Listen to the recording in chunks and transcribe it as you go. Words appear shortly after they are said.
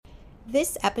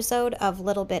This episode of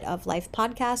Little Bit of Life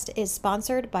podcast is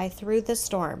sponsored by Through the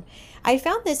Storm. I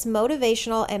found this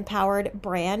motivational, empowered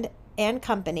brand and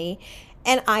company,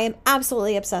 and I am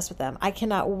absolutely obsessed with them. I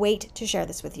cannot wait to share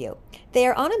this with you. They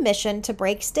are on a mission to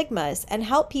break stigmas and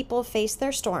help people face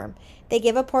their storm. They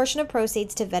give a portion of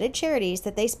proceeds to vetted charities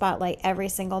that they spotlight every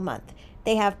single month.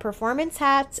 They have performance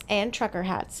hats and trucker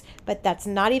hats, but that's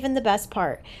not even the best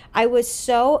part. I was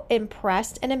so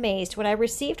impressed and amazed when I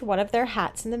received one of their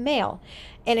hats in the mail,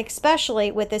 and especially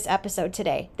with this episode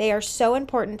today. They are so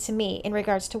important to me in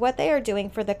regards to what they are doing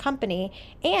for the company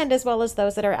and as well as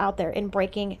those that are out there in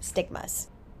breaking stigmas.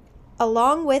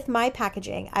 Along with my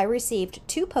packaging, I received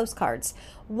 2 postcards,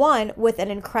 one with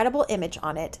an incredible image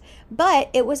on it,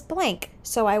 but it was blank.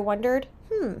 So I wondered,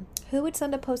 who would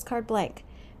send a postcard blank?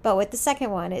 But with the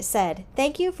second one, it said,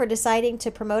 "Thank you for deciding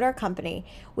to promote our company.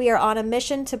 We are on a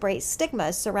mission to break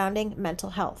stigmas surrounding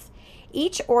mental health."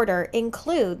 Each order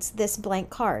includes this blank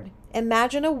card.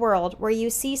 Imagine a world where you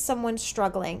see someone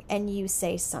struggling and you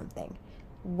say something.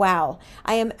 Wow,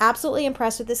 I am absolutely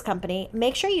impressed with this company.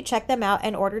 Make sure you check them out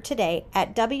and order today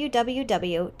at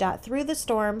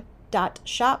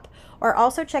www.throughthestorm.shop, or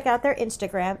also check out their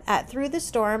Instagram at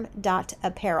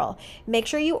throughthestorm.apparel. Make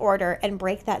sure you order and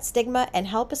break that stigma and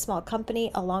help a small company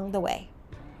along the way.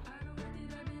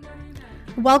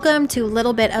 Welcome to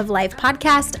Little Bit of Life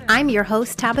podcast. I'm your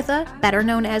host, Tabitha, better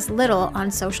known as Little on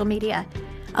social media.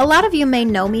 A lot of you may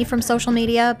know me from social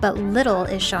media, but little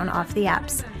is shown off the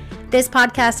apps. This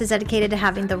podcast is dedicated to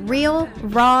having the real,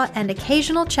 raw, and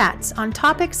occasional chats on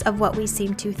topics of what we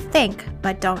seem to think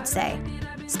but don't say.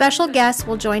 Special guests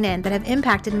will join in that have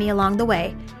impacted me along the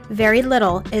way. Very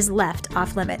little is left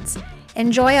off limits.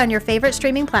 Enjoy on your favorite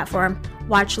streaming platform,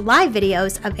 watch live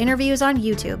videos of interviews on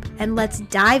YouTube, and let's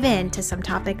dive into some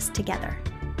topics together.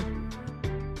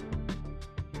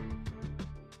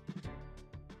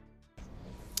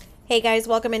 Hey guys,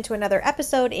 welcome into another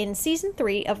episode in Season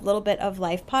 3 of Little Bit of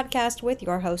Life podcast with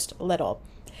your host, Little.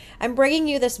 I'm bringing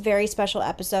you this very special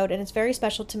episode, and it's very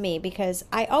special to me because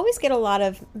I always get a lot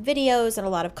of videos and a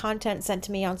lot of content sent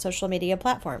to me on social media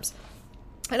platforms.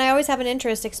 And I always have an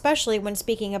interest, especially when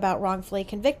speaking about wrongfully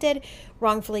convicted,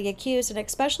 wrongfully accused, and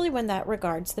especially when that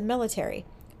regards the military.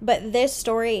 But this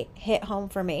story hit home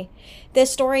for me.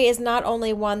 This story is not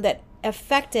only one that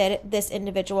affected this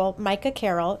individual, Micah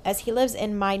Carroll, as he lives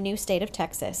in my new state of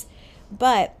Texas,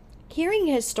 but hearing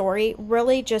his story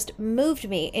really just moved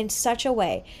me in such a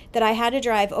way that I had to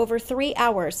drive over 3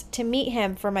 hours to meet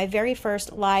him for my very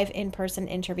first live in-person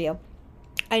interview.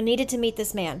 I needed to meet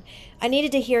this man. I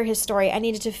needed to hear his story. I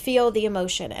needed to feel the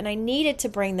emotion, and I needed to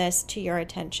bring this to your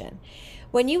attention.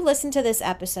 When you listen to this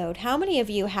episode, how many of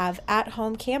you have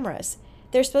at-home cameras?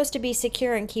 They're supposed to be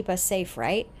secure and keep us safe,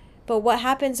 right? But what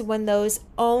happens when those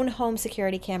own home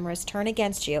security cameras turn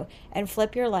against you and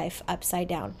flip your life upside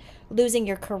down? Losing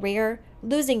your career,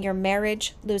 losing your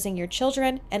marriage, losing your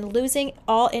children, and losing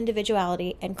all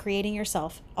individuality and creating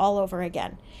yourself all over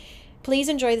again. Please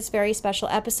enjoy this very special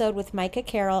episode with Micah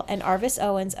Carroll and Arvis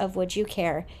Owens of Would You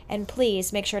Care? And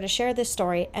please make sure to share this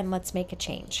story and let's make a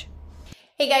change.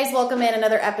 Hey guys, welcome in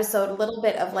another episode, Little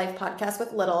Bit of Life podcast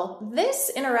with Little.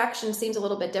 This interaction seems a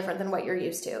little bit different than what you're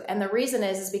used to. And the reason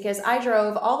is because I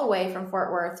drove all the way from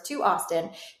Fort Worth to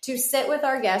Austin to sit with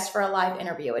our guest for a live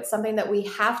interview. It's something that we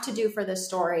have to do for this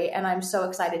story, and I'm so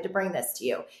excited to bring this to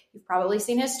you. You've probably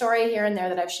seen his story here and there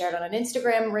that I've shared on an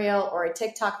Instagram reel or a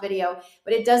TikTok video,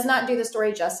 but it does not do the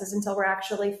story justice until we're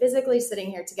actually physically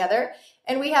sitting here together.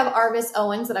 And we have Arvis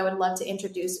Owens that I would love to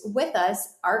introduce with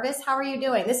us. Arvis, how are you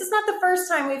doing? This is not the first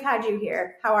time we've had you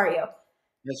here. How are you?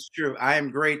 That's true. I am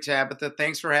great, Tabitha.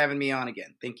 Thanks for having me on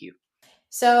again. Thank you.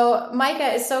 So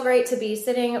Micah, it's so great to be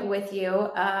sitting with you.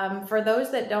 For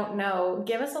those that don't know,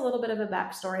 give us a little bit of a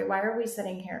backstory. Why are we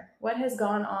sitting here? What has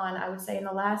gone on, I would say, in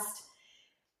the last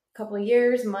couple of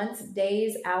years, months,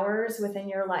 days, hours within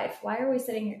your life? Why are we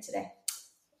sitting here today?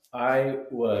 I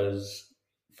was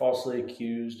falsely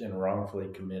accused and wrongfully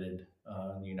committed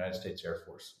in the United States Air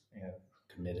Force, and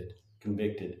convicted,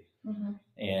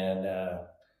 and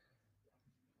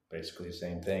basically the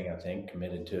same thing, I think,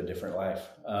 committed to a different life.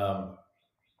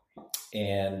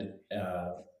 And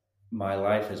my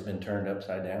life has been turned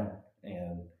upside down,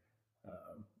 and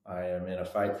I am in a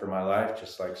fight for my life,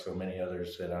 just like so many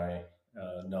others that I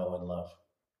know and love,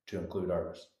 to include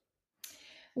Arvis.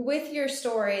 With your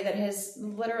story that has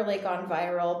literally gone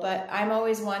viral, but I'm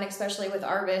always one, especially with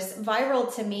Arvis, viral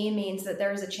to me means that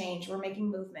there's a change. We're making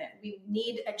movement. We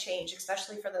need a change,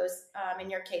 especially for those in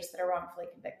your case that are wrongfully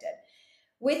convicted.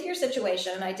 With your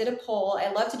situation, and I did a poll.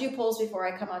 I love to do polls before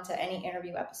I come onto any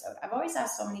interview episode. I've always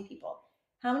asked so many people,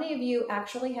 how many of you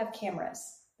actually have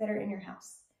cameras that are in your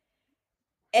house?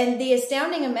 And the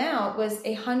astounding amount was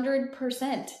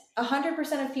 100%.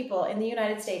 100% of people in the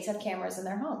United States have cameras in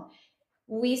their home.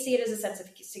 We see it as a sense of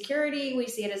security. We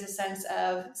see it as a sense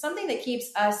of something that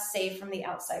keeps us safe from the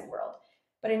outside world.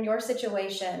 But in your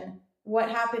situation, what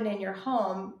happened in your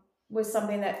home was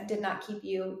something that did not keep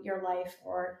you, your life,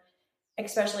 or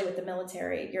especially with the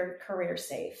military, your career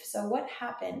safe. So what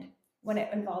happened when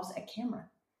it involves a camera?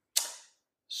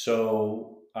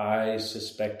 So I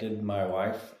suspected my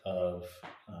wife of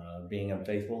being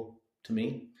unfaithful to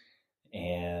me,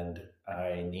 and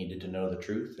I needed to know the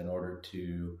truth in order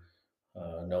to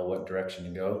know what direction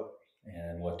to go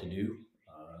and what to do.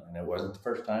 And it wasn't the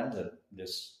first time that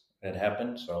this had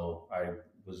happened, so I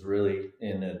was really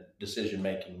in a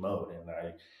decision-making mode, and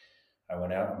I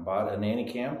went out and bought a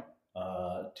nanny cam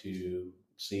to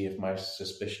see if my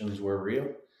suspicions were real,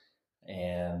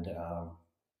 and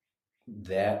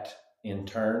that in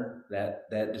turn, that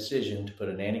decision to put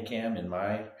a nanny cam in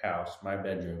my house, my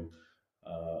bedroom,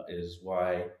 is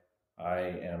why I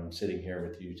am sitting here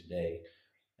with you today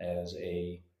as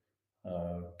a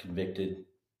convicted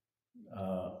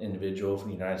individual from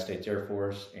the United States Air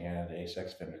Force and a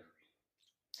sex offender.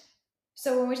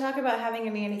 So when we talk about having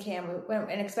a nanny cam,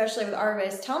 and especially with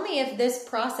Arvis, tell me if this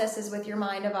process is with your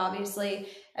mind of obviously,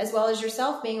 as well as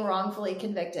yourself being wrongfully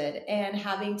convicted and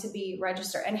having to be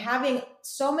registered and having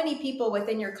so many people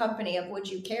within your company of Would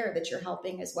You Care that you're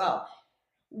helping as well.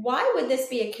 Why would this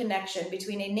be a connection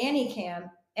between a nanny cam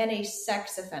and a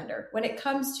sex offender when it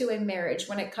comes to a marriage,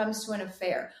 when it comes to an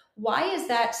affair? Why is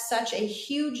that such a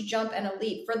huge jump and a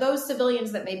leap? For those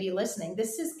civilians that may be listening,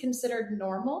 this is considered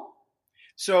normal?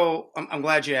 So I'm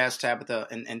glad you asked, Tabitha,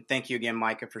 and thank you again,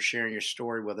 Micah, for sharing your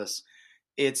story with us.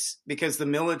 It's because the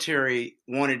military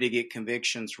wanted to get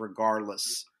convictions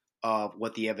regardless of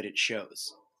what the evidence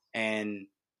shows. And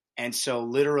so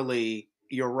literally,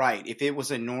 you're right. If it was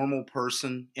a normal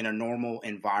person in a normal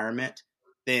environment,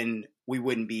 then we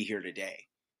wouldn't be here today.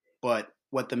 But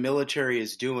what the military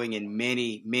is doing in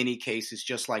many, many cases,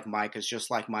 just like Micah's, just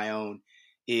like my own,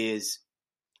 is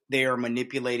they are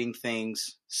manipulating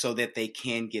things so that they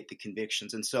can get the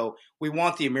convictions. And so we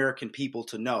want the American people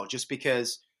to know, just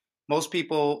because most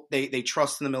people, they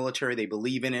trust in the military, they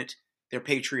believe in it, they're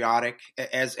patriotic,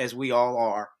 as we all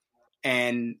are.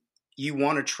 And you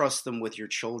want to trust them with your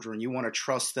children. You want to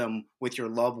trust them with your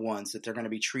loved ones, that they're going to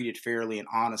be treated fairly and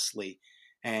honestly.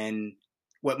 And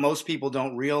what most people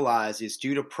don't realize is,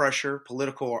 due to pressure,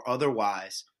 political or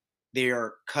otherwise, they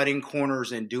are cutting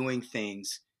corners and doing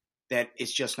things that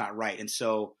it's just not right. And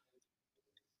so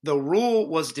the rule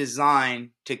was designed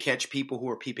to catch people who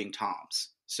are peeping toms.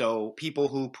 So people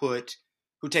who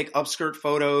take upskirt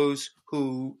photos,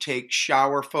 who take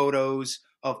shower photos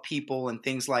of people and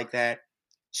things like that.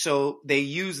 So they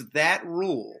use that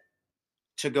rule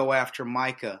to go after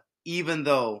Micah, even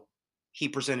though he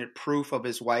presented proof of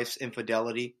his wife's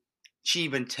infidelity. She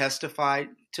even testified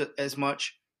to as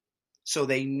much. So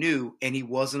they knew, and he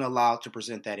wasn't allowed to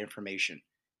present that information.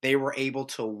 They were able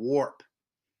to warp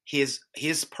his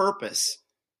purpose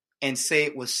and say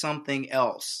it was something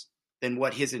else than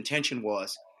what his intention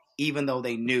was, even though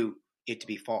they knew it to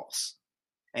be false.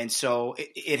 And so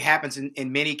it happens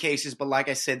in many cases, but like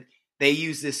I said, they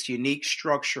use this unique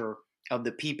structure of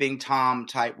the peeping Tom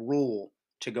type rule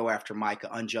to go after Micah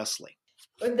unjustly.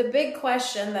 The big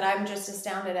question that I'm just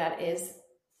astounded at is,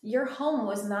 your home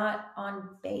was not on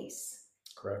base.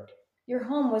 Correct. Your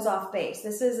home was off base.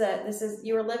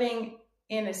 You were living,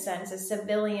 in a sense, a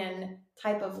civilian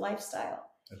type of lifestyle.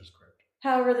 That is correct.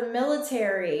 However, the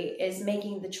military is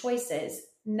making the choices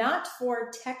not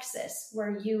for Texas,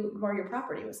 where your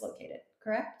property was located,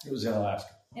 correct? It was in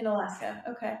Alaska. In Alaska,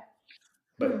 okay.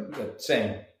 But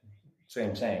same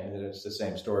saying, that it's the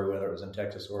same story whether it was in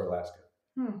Texas or Alaska.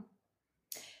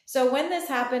 So when this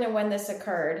happened and when this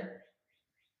occurred,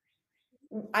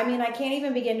 I mean, I can't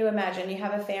even begin to imagine. You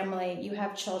have a family, you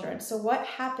have children. So what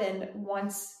happened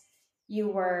once you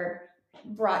were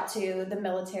brought to the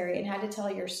military and had to tell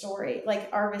your story?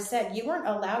 Like Arvis said, you weren't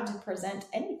allowed to present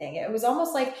anything. It was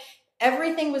almost like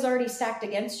everything was already stacked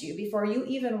against you before you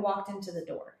even walked into the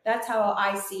door. That's how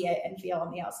I see it and feel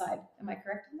on the outside. Am I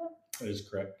correct in that? That is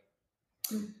correct.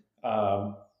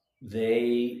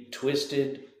 They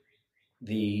twisted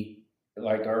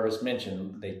like Arvis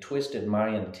mentioned, they twisted my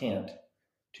intent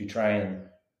to try and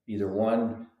either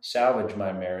one, salvage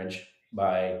my marriage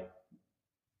by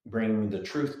bringing the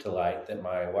truth to light that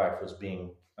my wife was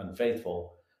being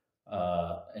unfaithful,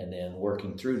 and then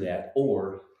working through that,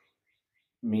 or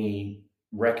me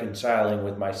reconciling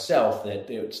with myself that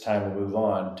it's time to move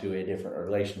on to a different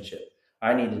relationship.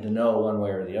 I needed to know one way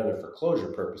or the other for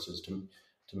closure purposes to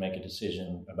make a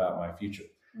decision about my future.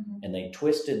 and they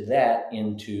twisted that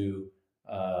into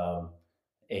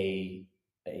a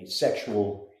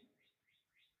sexual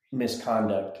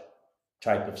misconduct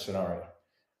type of scenario.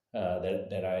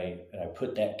 That I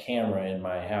put that camera in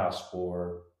my house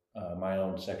for my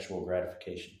own sexual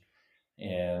gratification,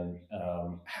 and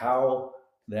how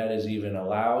that is even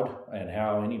allowed, and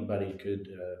how anybody could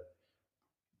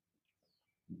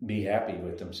be happy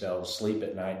with themselves, sleep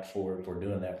at night for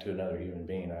doing that to another human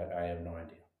being. I have no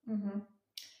idea.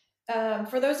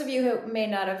 For those of you who may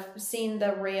not have seen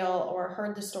the reel or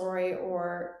heard the story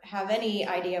or have any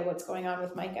idea what's going on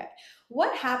with Micah,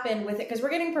 what happened with it? Because we're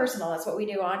getting personal. That's what we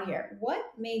do on here. What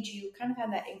made you kind of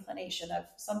have that inclination of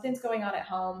something's going on at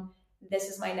home? This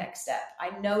is my next step.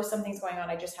 I know something's going on.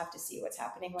 I just have to see what's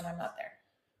happening when I'm not there.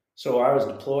 So I was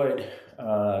deployed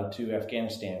to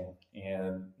Afghanistan,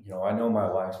 and I know my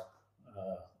wife,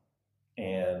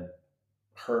 and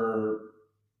her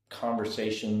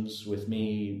conversations with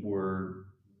me were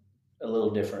a little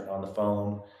different on the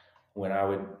phone. When I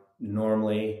would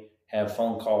normally have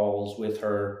phone calls with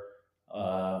her,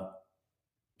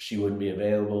 she wouldn't be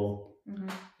available.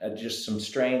 Just some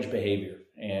strange behavior,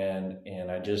 and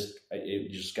it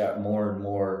just got more and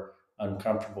more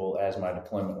uncomfortable as my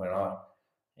deployment went on.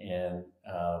 And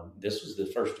this was the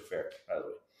first affair, by the way.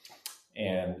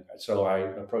 And so I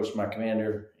approached my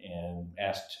commander and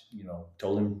asked,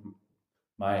 told him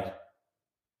my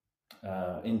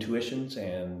intuitions,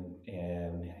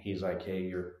 and he's like, hey,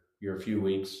 you're a few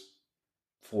weeks,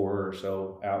 4 or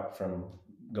so out from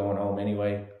going home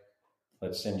anyway.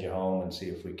 Let's send you home and see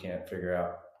if we can't figure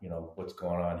out, what's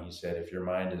going on. He said, if your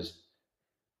mind is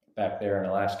back there in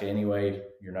Alaska anyway,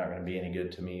 you're not going to be any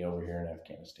good to me over here in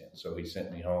Afghanistan. So he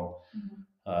sent me home.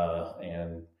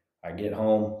 And I get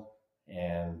home,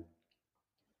 and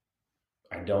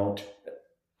I don't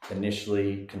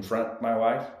initially confront my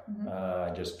wife.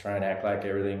 I just try and act like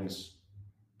everything's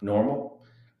normal,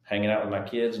 hanging out with my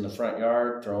kids in the front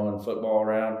yard, throwing football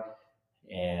around.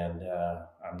 And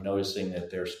I'm noticing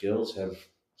that their skills have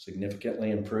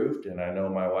significantly improved. And I know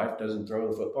my wife doesn't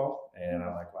throw the football. And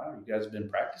I'm like, wow, you guys have been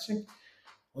practicing?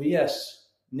 Well, yes,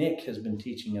 Nick has been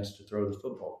teaching us to throw the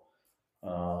football.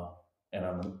 And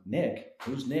I'm like, Nick?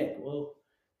 Who's Nick? Well,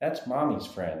 that's Mommy's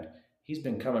friend. He's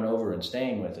been coming over and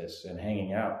staying with us and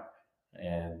hanging out.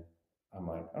 And I'm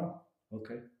like, oh,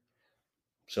 okay.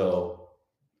 So,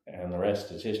 and the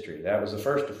rest is history. That was the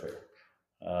first affair.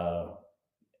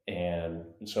 And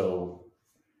so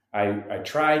I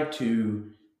tried to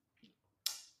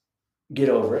get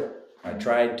over it. I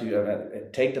tried to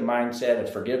take the mindset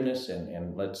of forgiveness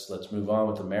and let's move on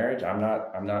with the marriage. I'm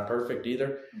not perfect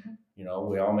either. We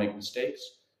all make mistakes.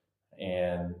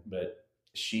 But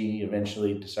she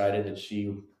eventually decided that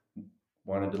she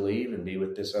wanted to leave and be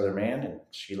with this other man, and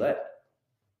she left.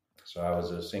 So I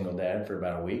was a single dad for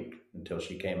about a week until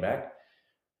she came back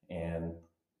and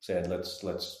said,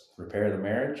 let's repair the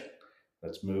marriage.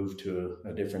 Let's move to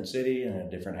a different city and a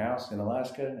different house in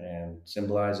Alaska and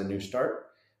symbolize a new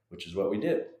start, which is what we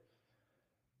did.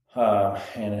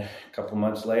 And a couple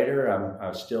months later,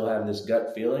 I still have this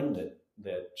gut feeling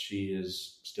that she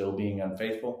is still being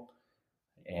unfaithful.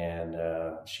 And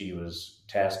she was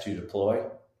tasked to deploy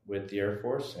with the Air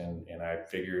Force. And I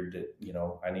figured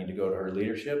that, I need to go to her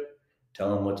leadership,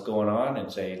 tell them what's going on,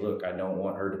 and say, look, I don't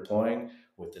want her deploying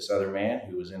with this other man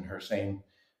who was in her same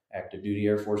active duty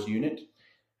Air Force unit.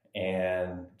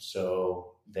 And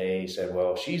so they said,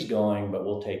 well, she's going, but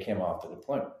we'll take him off the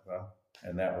deployment. Well,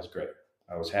 and that was great.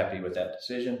 I was happy with that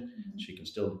decision. She can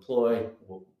still deploy.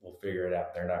 We'll figure it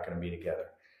out. They're not going to be together.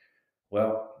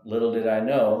 Well, little did I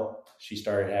know, she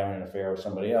started having an affair with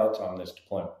somebody else on this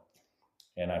deployment.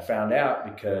 And I found out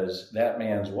because that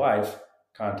man's wife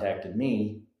contacted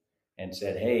me and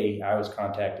said, hey, I was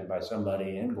contacted by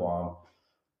somebody in Guam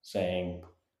saying,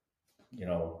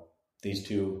 these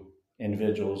two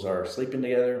individuals are sleeping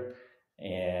together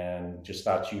and just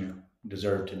thought you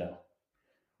deserved to know.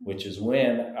 Which is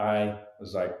when I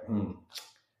was like,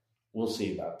 we'll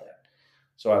see about that.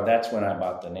 So that's when I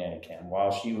bought the nanny cam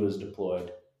while she was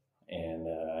deployed, and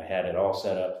I had it all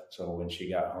set up so when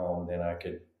she got home, then I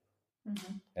could.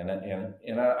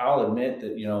 And I'll admit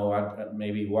that I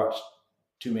maybe watched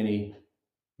too many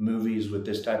movies with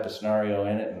this type of scenario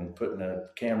in it, and putting a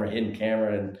hidden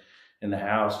camera in the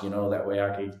house, that way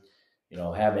I could,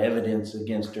 have evidence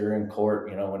against her in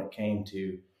court, when it came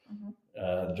to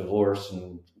divorce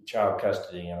and child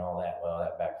custody and all that. Well,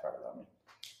 that backfired on me.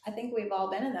 I think we've all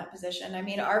been in that position. I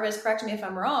mean, Arvis, correct me if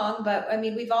I'm wrong, but I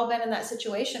mean, we've all been in that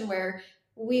situation where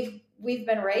we've we've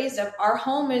been raised of our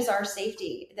home is our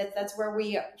safety. That's where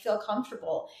we feel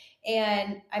comfortable.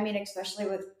 And I mean, especially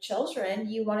with children,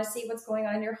 you want to see what's going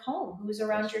on in your home, who's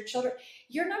around your children.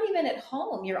 You're not even at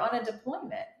home, you're on a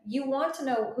deployment. You want to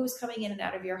know who's coming in and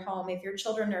out of your home, if your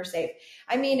children are safe.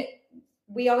 I mean,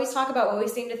 we always talk about what we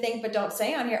seem to think but don't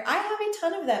say on here. I have a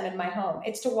ton of them in my home.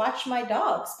 It's to watch my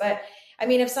dogs. But I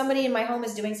mean, if somebody in my home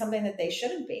is doing something that they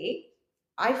shouldn't be,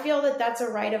 I feel that that's a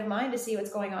right of mine to see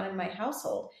what's going on in my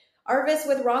household. Arvis,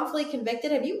 with Wrongfully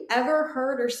Convicted, have you ever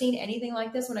heard or seen anything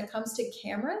like this when it comes to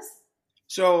cameras?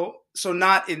 So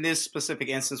not in this specific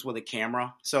instance with a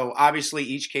camera. So obviously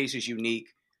each case is unique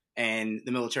and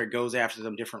the military goes after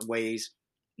them different ways.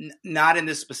 Not in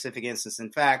this specific instance.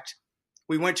 In fact,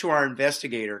 we went to our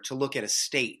investigator to look at a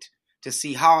state to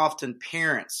see how often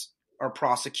parents are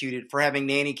prosecuted for having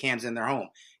nanny cams in their home.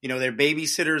 You know, their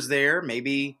babysitters there,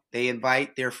 maybe they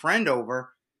invite their friend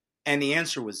over, and the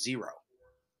answer was 0.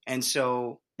 And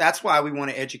so that's why we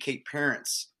want to educate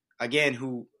parents, again,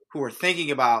 who are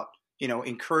thinking about, you know,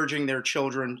 encouraging their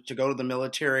children to go to the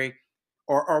military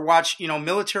or watch, you know,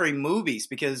 military movies,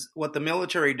 because what the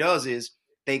military does is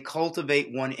they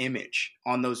cultivate one image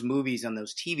on those movies and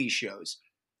those TV shows.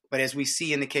 But as we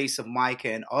see in the case of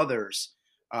Micah and others,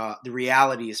 the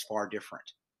reality is far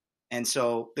different. And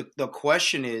so the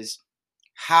question is,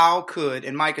 how could,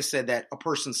 and Micah said that a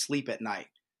person sleep at night,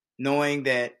 knowing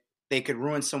that they could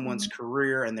ruin someone's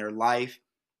career and their life.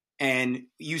 And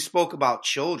you spoke about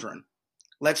children.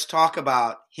 Let's talk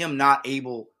about him not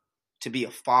able to be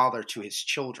a father to his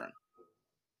children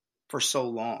for so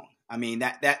long. I mean,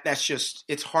 that's just,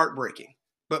 it's heartbreaking.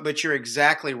 But you're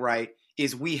exactly right,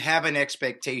 is we have an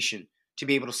expectation to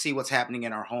be able to see what's happening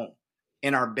in our home,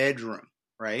 in our bedroom,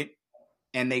 right?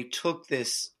 And they took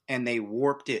this and they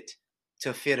warped it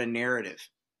to fit a narrative.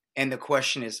 And the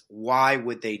question is, why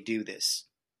would they do this?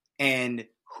 And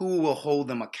who will hold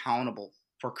them accountable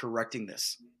for correcting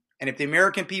this? And if the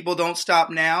American people don't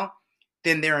stop now,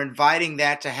 then they're inviting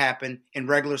that to happen in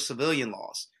regular civilian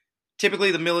laws.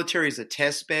 Typically, the military is a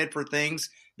test bed for things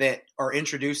that are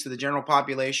introduced to the general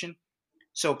population.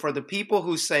 So for the people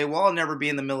who say, well, I'll never be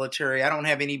in the military, I don't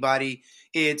have anybody,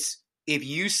 it's, if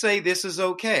you say this is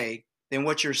okay, then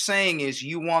what you're saying is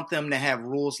you want them to have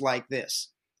rules like this.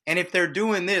 And if they're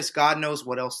doing this, God knows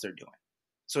what else they're doing.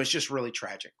 So it's just really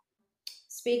tragic.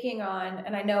 Speaking on,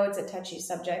 and I know it's a touchy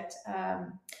subject,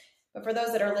 but for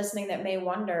those that are listening that may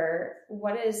wonder,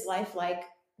 what is life like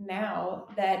now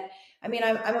that, I mean,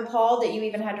 I'm appalled that you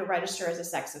even had to register as a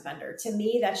sex offender. To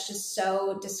me, that's just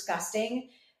so disgusting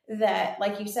that,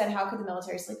 like you said, how could the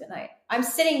military sleep at night? I'm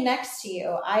sitting next to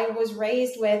you. I was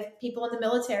raised with people in the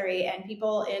military and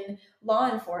people in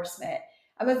law enforcement.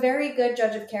 I'm a very good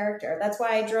judge of character. That's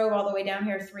why I drove all the way down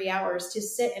here 3 hours to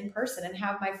sit in person and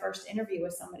have my first interview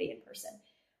with somebody in person.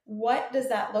 What does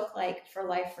that look like for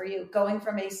life for you, going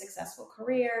from a successful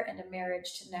career and a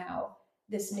marriage to now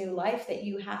this new life that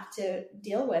you have to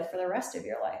deal with for the rest of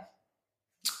your life?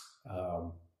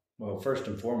 Well, first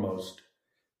and foremost,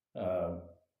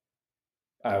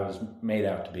 I was made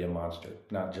out to be a monster,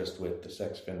 not just with the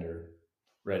sex offender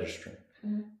registry,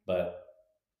 but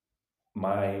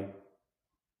my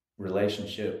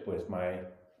relationship with my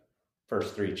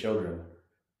first 3 children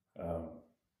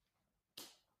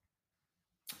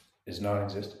is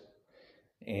non-existent.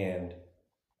 And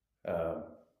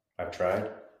I've tried,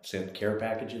 sent care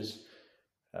packages.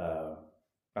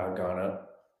 I've gone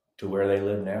up to where they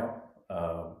live now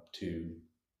to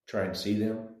try and see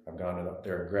them. I've gone to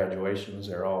their graduations.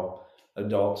 They're all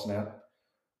adults now,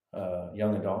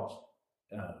 young adults.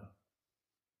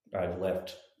 I've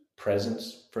left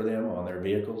presents for them on their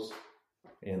vehicles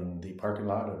in the parking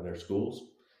lot of their schools.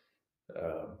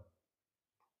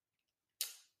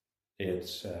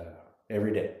 It's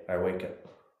every day I wake up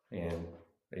and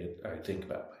I think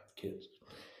about my kids.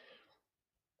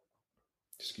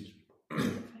 Excuse me.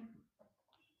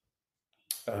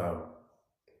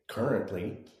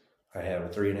 Currently, I have a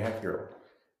 3.5-year-old,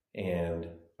 and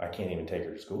I can't even take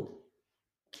her to school.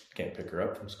 Can't pick her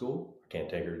up from school. Can't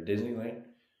take her to Disneyland.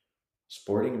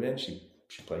 Sporting events,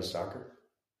 she plays soccer.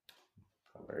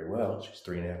 Not very well. She's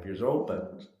 3.5 years old,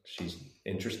 but she's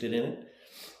interested in it.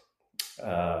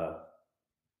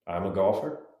 I'm a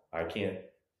golfer. I can't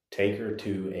take her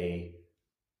to a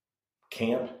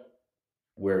camp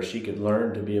where she could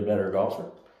learn to be a better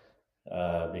golfer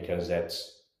because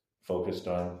that's focused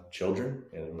on children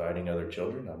and inviting other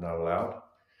children. I'm not allowed.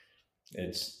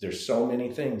 There's so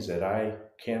many things that I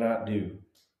cannot do.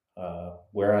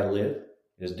 Where I live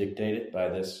is dictated by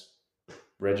this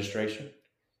registration.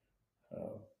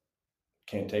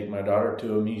 can't take my daughter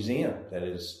to a museum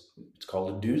it's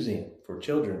called a doozeum for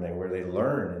children, where they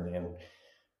learn, and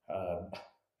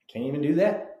can't even do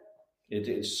that.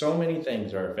 It's so many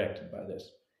things are affected by this,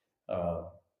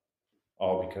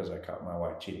 all because I caught my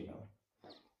wife cheating on me.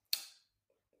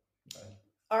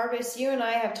 Arvis, you and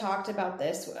I have talked about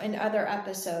this in other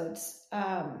episodes.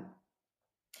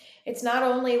 It's not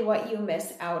only what you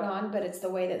miss out on, but it's the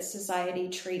way that society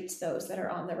treats those that are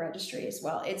on the registry as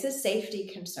well. It's a safety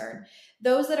concern.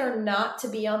 Those that are not to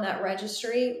be on that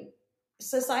registry,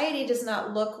 society does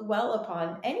not look well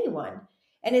upon anyone.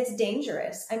 And it's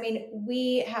dangerous. I mean,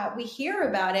 we hear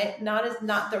about it,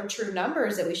 not the true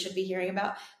numbers that we should be hearing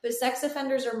about, but sex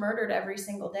offenders are murdered every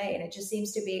single day. And it just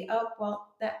seems to be, oh,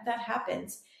 well, that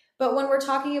happens. But when we're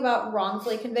talking about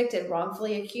wrongfully convicted,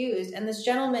 wrongfully accused, and this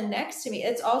gentleman next to me,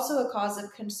 it's also a cause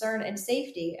of concern and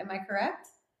safety. Am I correct?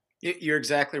 You're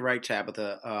exactly right,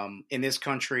 Tabitha. In this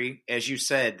country, as you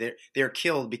said, they're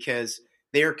killed because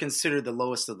they are considered the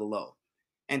lowest of the low.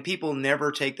 And people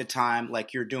never take the time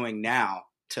like you're doing now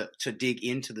to dig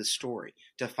into the story,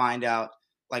 to find out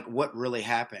like what really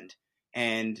happened.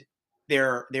 And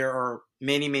there are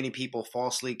many, many people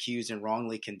falsely accused and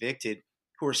wrongly convicted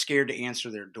who are scared to answer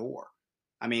their door.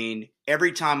 I mean,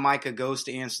 every time Micah goes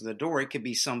to answer the door, it could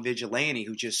be some vigilante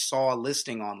who just saw a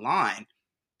listing online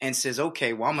and says,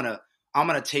 okay, well, I'm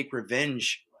gonna take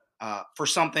revenge for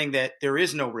something that there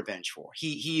is no revenge for.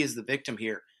 He is the victim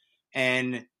here.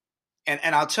 And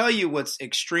I'll tell you what's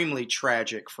extremely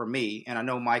tragic for me, and I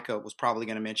know Micah was probably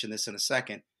going to mention this in a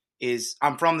second, is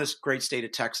I'm from this great state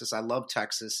of Texas. I love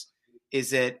Texas.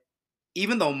 Is that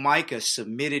even though Micah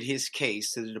submitted his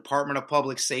case to the Department of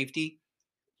Public Safety,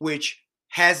 which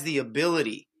has the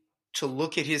ability to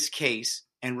look at his case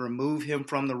and remove him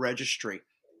from the registry,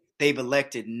 they've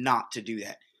elected not to do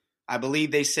that. I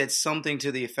believe they said something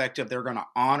to the effect of they're going to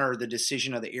honor the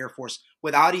decision of the Air Force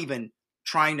without even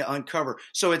trying to uncover.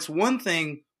 So it's one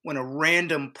thing when a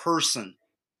random person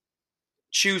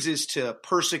chooses to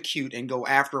persecute and go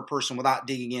after a person without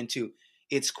digging into.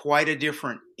 It's quite a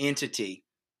different entity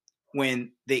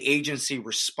when the agency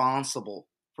responsible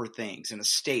for things in a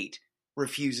state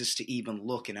refuses to even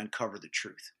look and uncover the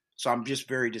truth. So I'm just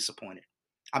very disappointed.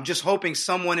 I'm just hoping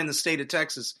someone in the state of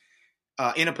Texas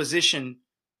in a position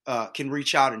can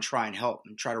reach out and try and help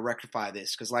and try to rectify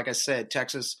this. Because like I said,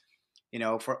 Texas,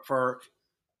 for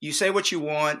you say what you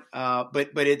want,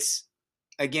 but it's,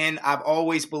 again, I've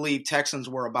always believed Texans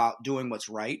were about doing what's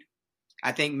right.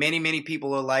 I think many, many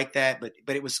people are like that,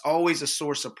 but it was always a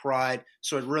source of pride.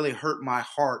 So it really hurt my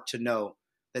heart to know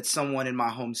that someone in my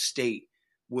home state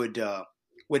would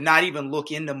not even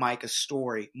look into Micah's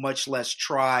story, much less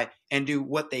try and do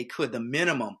what they could, the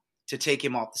minimum, to take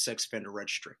him off the sex offender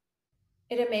registry.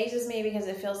 It amazes me because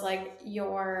it feels like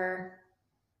your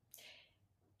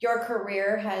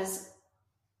career has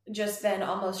just been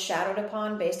almost shadowed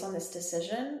upon based on this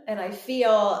decision. And I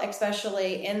feel,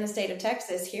 especially in the state of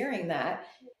Texas, hearing that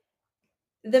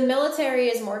the military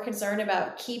is more concerned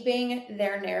about keeping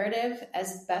their narrative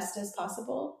as best as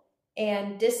possible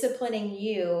and disciplining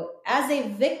you as a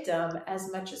victim as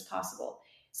much as possible.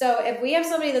 So if we have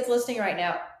somebody that's listening right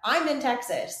now, I'm in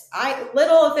Texas.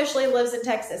 Little officially lives in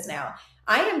Texas now.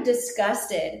 I am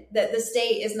disgusted that the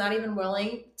state is not even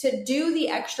willing to do the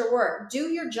extra work. Do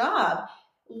your job.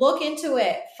 Look into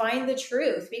it. Find the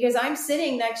truth. Because I'm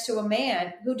sitting next to a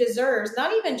man who deserves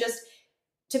not even just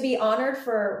to be honored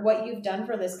for what you've done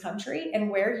for this country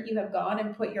and where you have gone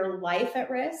and put your life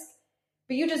at risk,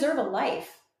 but you deserve a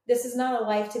life. This is not a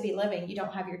life to be living. You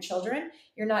don't have your children.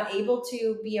 You're not able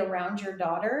to be around your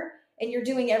daughter, and you're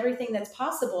doing everything that's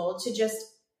possible to just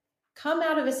come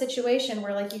out of a situation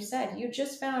where, like you said, you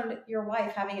just found your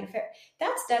wife having an affair.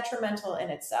 That's detrimental in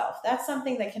itself. That's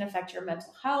something that can affect your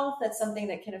mental health. That's something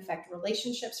that can affect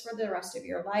relationships for the rest of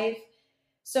your life.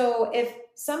 So if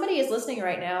somebody is listening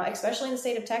right now, especially in the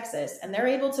state of Texas, and they're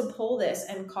able to pull this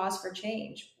and cause for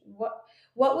change,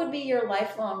 what would be your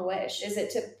lifelong wish? Is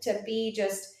it to be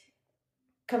just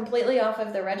completely off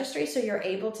of the registry so you're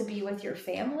able to be with your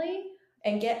family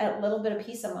and get a little bit of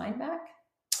peace of mind back?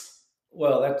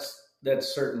 Well,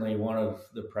 that's certainly one of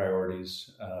the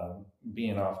priorities.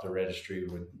 Being off the registry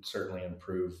would certainly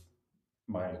improve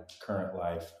my current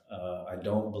life. I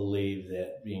don't believe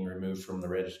that being removed from the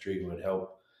registry would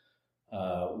help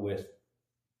with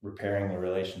repairing the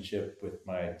relationship with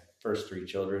my first three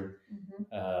children.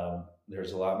 Mm-hmm.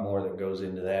 There's a lot more that goes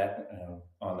into that.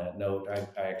 On that note,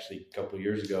 I actually a couple of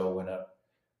years ago went up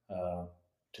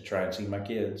to try and see my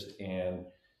kids, and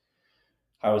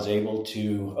I was able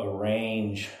to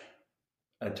arrange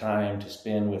a time to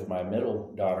spend with my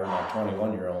middle daughter, my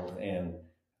 21-year-old, and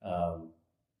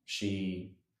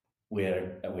she we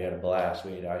had a blast.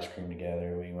 We ate ice cream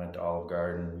together. We went to Olive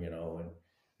Garden,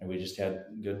 and we just had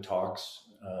good talks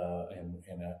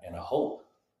and a hope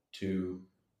to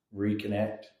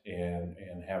reconnect and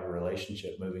have a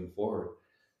relationship moving forward.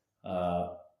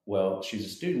 Well, she's a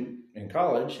student in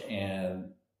college,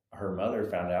 and her mother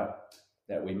found out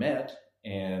that we met,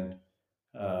 and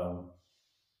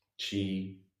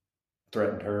she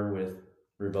threatened her with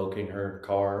revoking her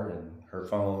car and her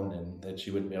phone, and that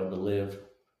she wouldn't be able to live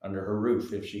under her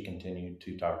roof if she continued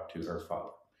to talk to her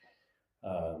father.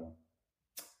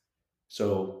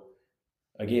 So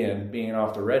again, being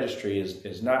off the registry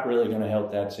is not really going to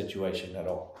help that situation at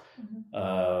all.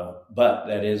 But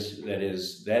that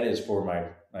is for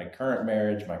my current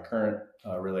marriage, my current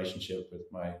relationship with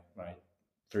my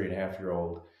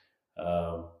 3.5-year-old.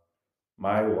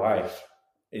 My wife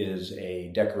is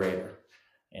a decorator,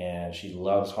 and she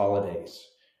loves holidays.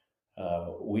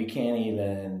 We can't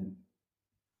even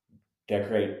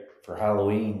decorate for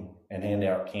Halloween and hand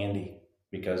out candy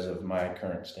because of my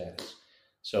current status.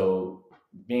 So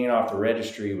being off the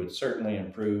registry would certainly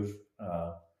improve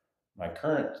my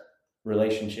current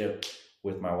relationship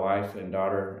with my wife and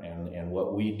daughter and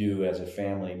what we do as a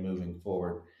family moving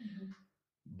forward.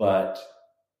 But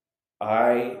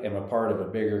I am a part of a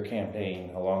bigger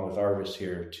campaign along with Arvis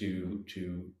here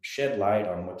to shed light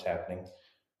on what's happening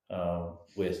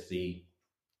with the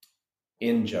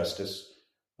injustice.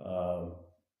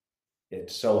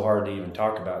 It's so hard to even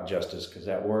talk about justice because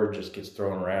that word just gets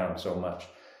thrown around so much.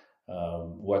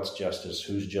 What's justice?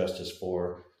 Who's justice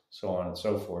for? So on and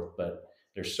so forth. But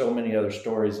there's so many other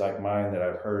stories like mine that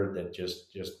I've heard that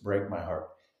just break my heart.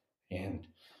 And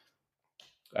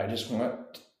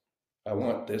I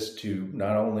want this to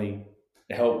not only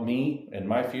help me and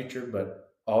my future, but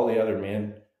all the other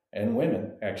men and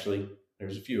women. Actually,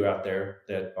 there's a few out there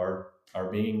that are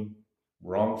being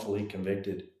wrongfully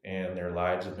convicted and their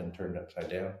lives have been turned upside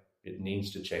down. It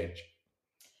needs to change.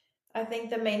 I think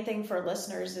the main thing for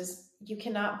listeners is you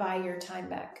cannot buy your time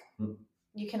back.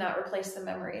 You cannot replace the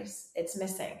memories. It's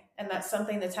missing. And that's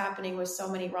something that's happening with so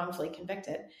many wrongfully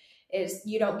convicted, is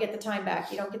you don't get the time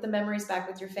back. You don't get the memories back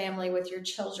with your family, with your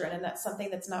children. And that's something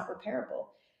that's not repairable.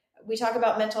 We talk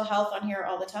about mental health on here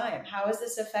all the time. How has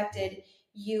this affected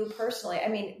you personally? I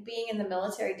mean, being in the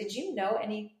military, did you know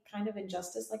any kind of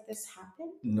injustice like this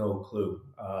happen? No clue.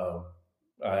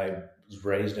 I was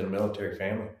raised in a military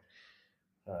family.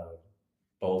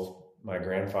 Both my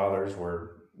grandfathers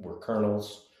were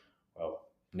colonels,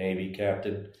 Navy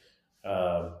captain.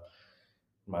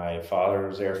 My father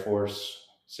was Air Force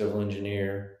civil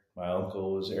engineer. My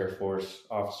uncle was Air Force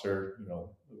officer.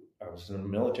 I was in a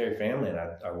military family, and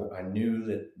I knew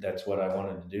that that's what I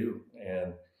wanted to do,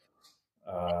 and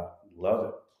love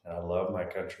it. And I love my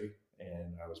country,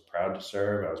 and I was proud to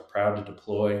serve. I was proud to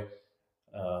deploy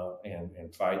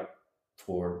and fight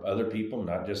for other people,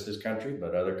 not just this country,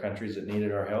 but other countries that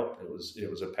needed our help. It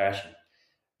was a passion,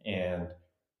 and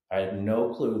I had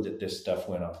no clue that this stuff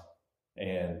went on.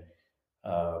 And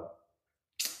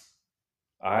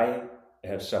I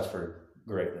have suffered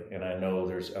greatly, and I know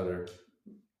there's other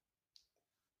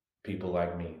people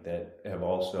like me that have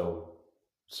also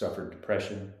suffered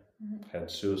depression, had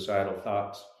suicidal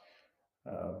thoughts,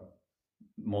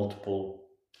 multiple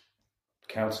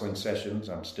counseling sessions.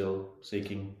 I'm still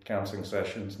seeking counseling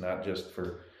sessions, not just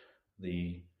for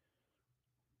the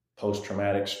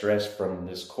post-traumatic stress from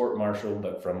this court-martial,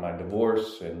 but from my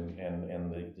divorce and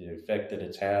the effect that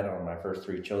it's had on my first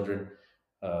 3 children.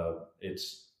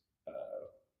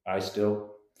 I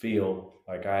still feel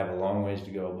like I have a long ways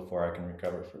to go before I can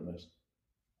recover from this.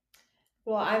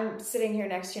 Well, I'm sitting here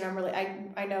next to you,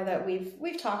 and I know that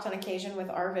we've talked on occasion with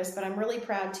Arvis, but I'm really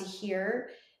proud to hear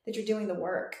that you're doing the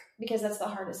work, because that's the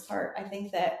hardest part. I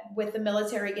think that with the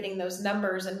military getting those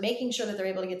numbers and making sure that they're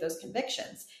able to get those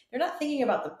convictions, they're not thinking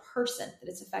about the person that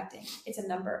it's affecting. It's a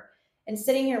number. And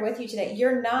sitting here with you today,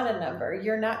 you're not a number.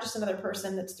 You're not just another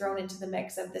person that's thrown into the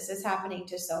mix of this is happening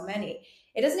to so many.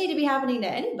 It doesn't need to be happening to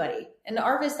anybody. And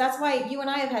Arvis, that's why you and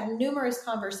I have had numerous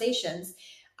conversations.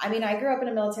 I mean, I grew up in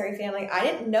a military family. I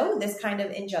didn't know this kind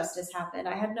of injustice happened.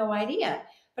 I had no idea.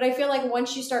 But I feel like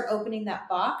once you start opening that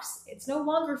box, it's no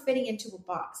longer fitting into a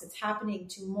box. It's happening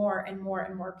to more and more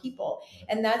and more people.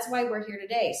 And that's why we're here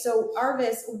today. So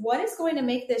Arvis, what is going to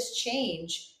make this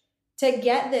change to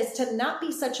get this to not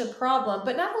be such a problem?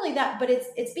 But not only that, but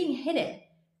it's being hidden.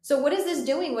 So what is this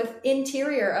doing with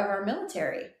interior of our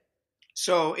military?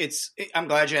 So I'm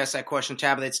glad you asked that question,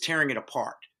 Tabitha. It's tearing it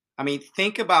apart. I mean,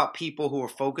 think about people who are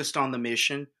focused on the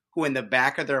mission, who in the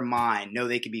back of their mind know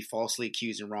they could be falsely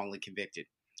accused and wrongly convicted.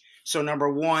 So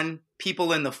number one,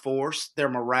 people in the force, their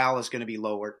morale is going to be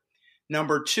lowered.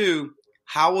 Number two,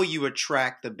 how will you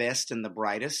attract the best and the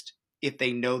brightest if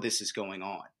they know this is going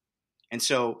on? And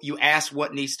so you ask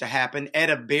what needs to happen. At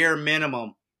a bare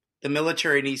minimum, the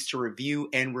military needs to review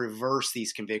and reverse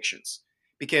these convictions.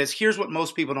 Because here's what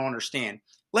most people don't understand.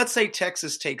 Let's say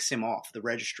Texas takes him off the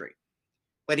registry.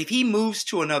 But if he moves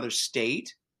to another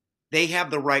state, they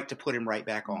have the right to put him right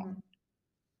back on. Mm-hmm.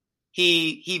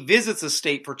 He visits a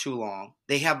state for too long,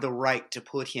 they have the right to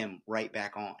put him right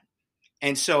back on.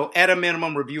 And so at a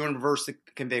minimum, review and reverse the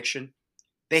conviction.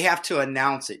 They have to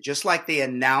announce it, just like they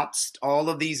announced all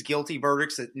of these guilty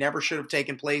verdicts that never should have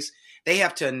taken place. They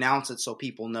have to announce it so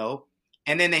people know.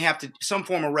 And then they have to some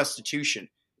form of restitution,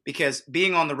 because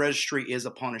being on the registry is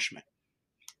a punishment.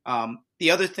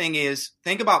 The other thing is,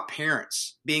 think about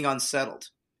parents being unsettled.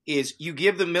 Is you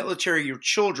give the military your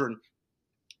children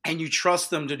and you trust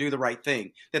them to do the right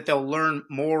thing, that they'll learn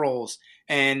morals.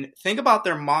 And think about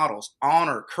their models: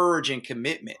 honor, courage, and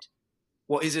commitment.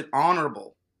 Well, is it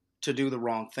honorable to do the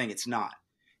wrong thing? It's not.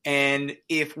 And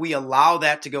if we allow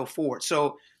that to go forward.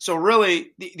 So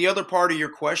really, the other part of your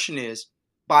question is,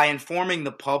 by informing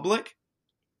the public,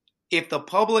 if the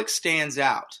public stands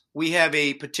out, we have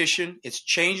a petition. It's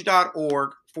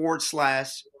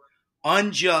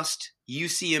change.org/unjust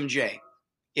UCMJ.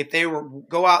 If they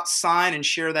go out, sign, and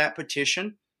share that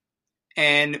petition,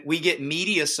 and we get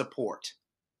media support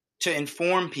to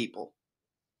inform people,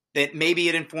 that maybe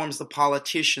it informs the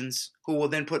politicians, who will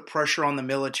then put pressure on the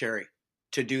military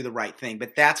to do the right thing.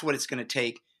 But that's what it's going to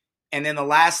take. And then the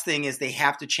last thing is they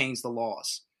have to change the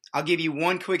laws. I'll give you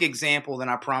one quick example, then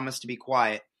I promise to be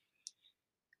quiet.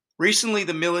 Recently,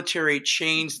 the military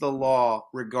changed the law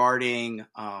regarding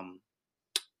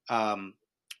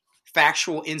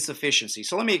factual insufficiency.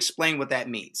 So let me explain what that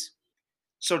means.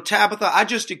 So Tabitha, I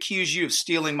just accuse you of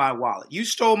stealing my wallet. You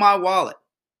stole my wallet,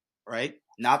 right?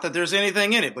 Not that there's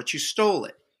anything in it, but you stole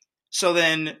it. So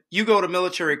then you go to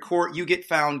military court, you get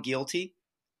found guilty.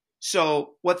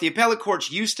 So what the appellate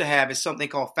courts used to have is something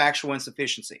called factual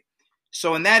insufficiency.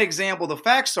 So in that example, the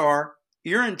facts are,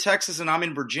 you're in Texas and I'm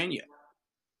in Virginia.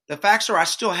 The facts are, I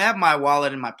still have my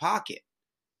wallet in my pocket.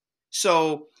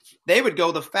 So they would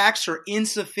go, the facts are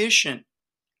insufficient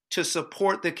to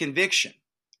support the conviction.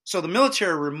 So the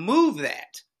military removed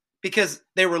that because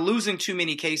they were losing too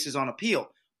many cases on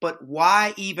appeal. But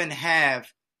why even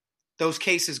have those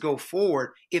cases go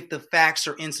forward if the facts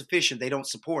are insufficient? They don't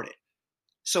support it.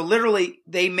 So literally,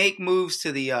 they make moves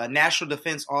to the National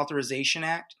Defense Authorization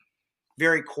Act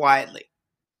very quietly.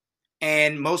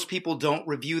 And most people don't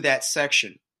review that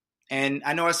section. And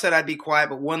I know I said I'd be quiet,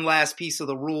 but one last piece of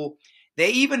the rule.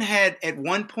 They even had at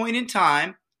one point in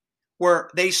time where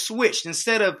they switched.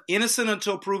 Instead of innocent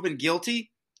until proven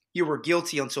guilty, you were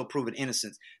guilty until proven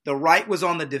innocent. The right was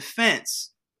on the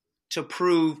defense to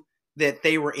prove that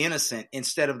they were innocent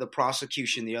instead of the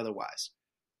prosecution the otherwise.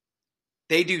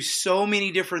 They do so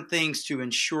many different things to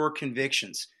ensure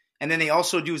convictions. And then they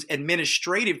also do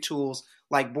administrative tools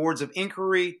like boards of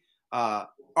inquiry,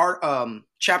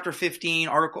 Chapter 15,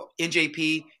 Article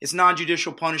NJP. It's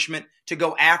non-judicial punishment to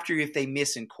go after you if they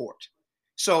miss in court.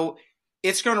 So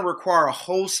it's going to require a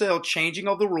wholesale changing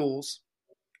of the rules,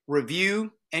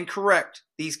 review and correct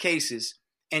these cases,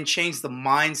 and change the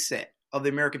mindset of the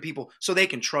American people so they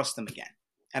can trust them again.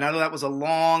 And I know that was a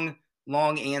long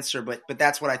answer, but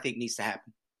that's what I think needs to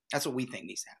happen. That's what we think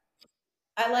needs to happen.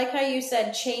 I like how you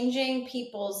said changing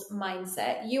people's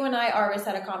mindset. You and I always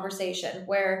had a conversation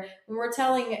where when we're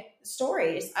telling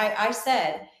stories, I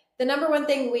said the number one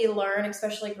thing we learn,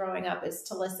 especially growing up, is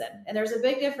to listen. And there's a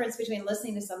big difference between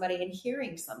listening to somebody and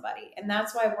hearing somebody. And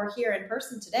that's why we're here in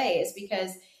person today, is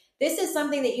because this is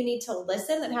something that you need to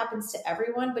listen, that happens to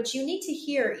everyone, but you need to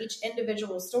hear each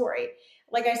individual story.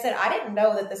 Like I said, I didn't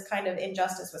know that this kind of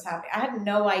injustice was happening. I had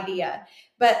no idea.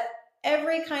 But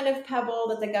every kind of pebble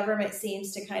that the government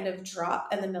seems to kind of drop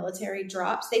and the military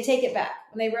drops, they take it back.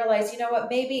 When they realize, you know what,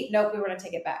 nope, we want to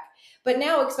take it back. But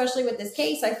now, especially with this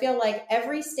case, I feel like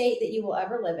every state that you will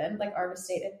ever live in, like Arvis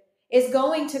stated, is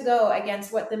going to go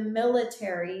against what the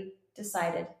military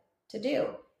decided to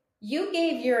do. You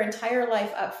gave your entire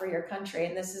life up for your country,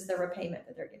 and this is the repayment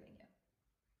that they're giving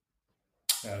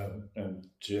you. And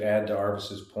to add to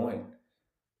Arvis's point,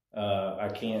 I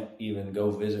can't even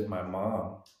go visit my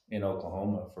mom in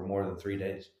Oklahoma for more than 3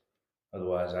 days.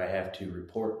 Otherwise, I have to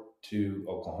report to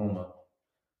Oklahoma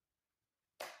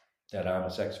that I'm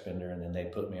a sex offender, and then they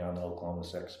put me on the Oklahoma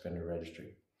sex offender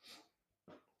registry.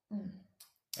 And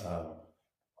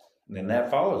that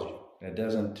follows you. It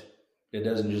doesn't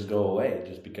just go away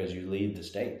just because you leave the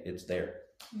state. It's there.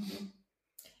 Mm-hmm.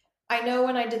 I know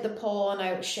when I did the poll and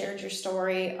I shared your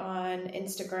story on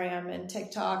Instagram and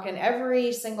TikTok and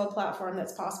every single platform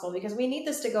that's possible, because we need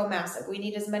this to go massive. We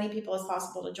need as many people as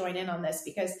possible to join in on this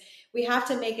because we have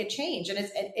to make a change. And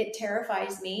it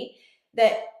terrifies me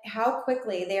that how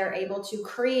quickly they are able to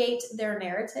create their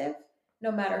narrative,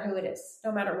 no matter who it is,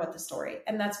 no matter what the story.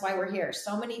 And that's why we're here.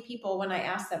 So many people, when I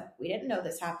ask them, we didn't know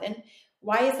this happened.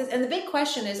 Why is this? And the big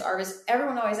question is, Arvis,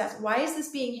 everyone always asks, why is this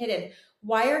being hidden?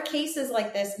 Why are cases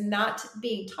like this not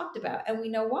being talked about? And we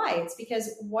know why. It's because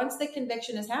once the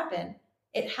conviction has happened,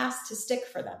 it has to stick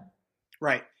for them.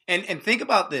 Right. And think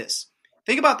about this.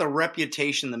 Think about the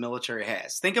reputation the military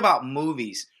has. Think about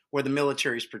movies where the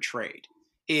military is portrayed.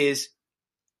 This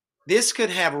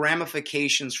could have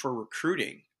ramifications for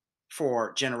recruiting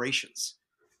for generations.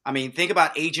 I mean, think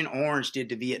about Agent Orange did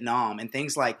to Vietnam and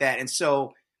things like that. And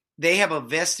so they have a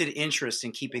vested interest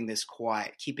in keeping this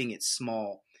quiet, keeping it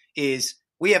small.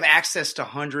 We have access to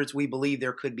hundreds. We believe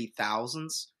there could be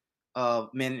thousands of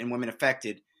men and women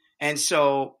affected. And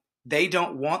so they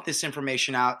don't want this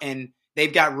information out. And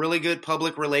they've got really good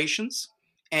public relations.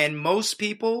 And most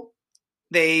people,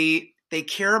 they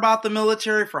care about the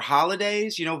military for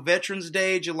holidays, Veterans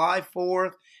Day, July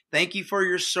 4th. Thank you for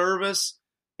your service.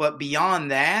 But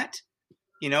beyond that,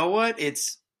 you know what?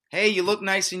 It's, hey, you look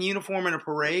nice in uniform in a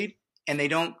parade, and they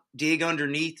don't dig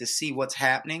underneath to see what's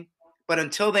happening. But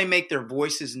until they make their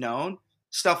voices known,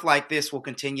 stuff like this will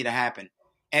continue to happen.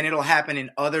 And it'll happen in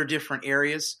other different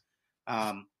areas.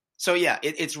 So yeah,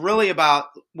 it's really about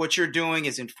what you're doing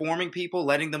is informing people,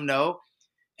 letting them know,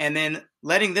 and then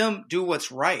letting them do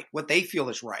what's right, what they feel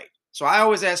is right. So I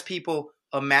always ask people,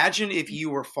 imagine if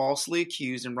you were falsely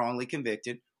accused and wrongly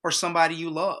convicted, or somebody you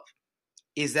love.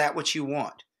 Is that what you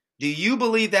want? Do you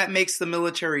believe that makes the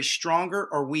military stronger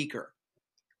or weaker?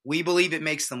 We believe it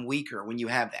makes them weaker when you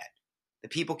have that. The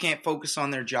people can't focus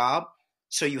on their job,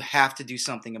 so you have to do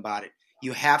something about it.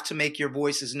 You have to make your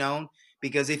voices known,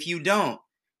 because if you don't,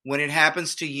 when it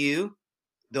happens to you,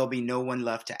 there'll be no one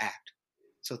left to act.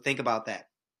 So think about that.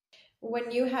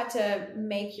 When you had to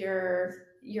make your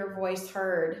voice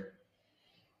heard,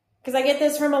 because I get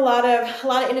this from a lot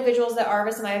of individuals that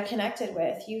Arvis and I have connected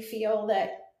with, you feel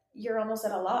that you're almost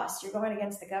at a loss. You're going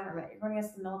against the government. You're going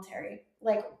against the military.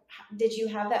 Like, did you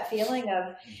have that feeling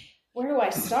of, where do I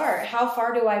start? How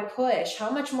far do I push? How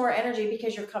much more energy?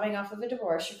 Because you're coming off of a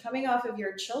divorce. You're coming off of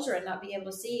your children not being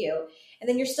able to see you. And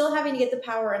then you're still having to get the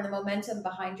power and the momentum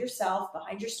behind yourself,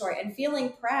 behind your story, and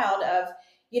feeling proud of,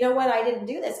 you know what, I didn't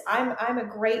do this. I'm a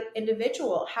great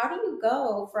individual. How do you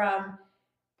go from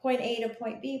point A to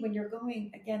point B when you're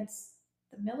going against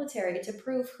the military to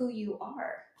prove who you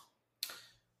are?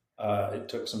 It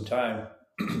took some time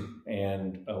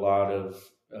and a lot of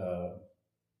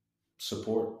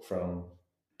support from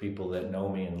people that know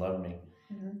me and love me.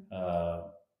 Mm-hmm.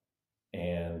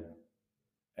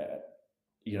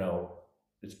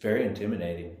 It's very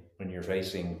intimidating when you're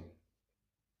facing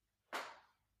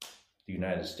the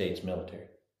United States military.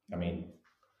 I mean,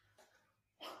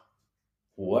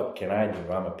 what can I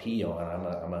do? I'm a peon.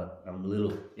 I'm a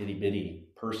little itty bitty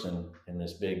person in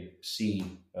this big sea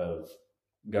of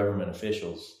government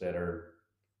officials that are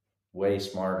way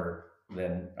smarter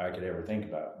than I could ever think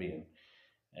about being.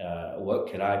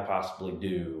 What could I possibly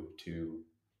do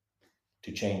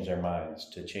to change their minds,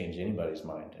 to change anybody's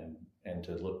mind, and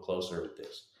to look closer at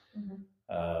this?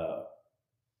 Mm-hmm.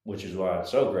 Which is why I'm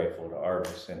so grateful to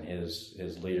Arvis and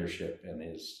his leadership and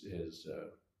his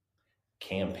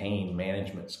campaign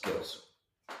management skills.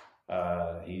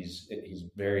 He's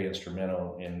very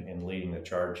instrumental in leading the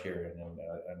charge here, and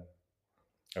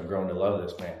I've grown to love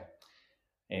this man.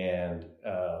 And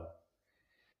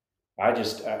I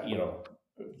just,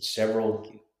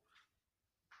 several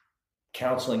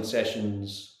counseling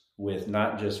sessions with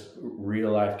not just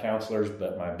real life counselors,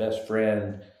 but my best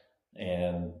friend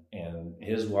and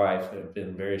his wife have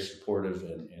been very supportive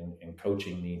in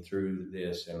coaching me through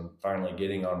this, and finally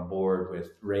getting on board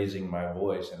with raising my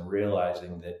voice and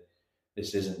realizing that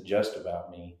this isn't just about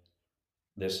me.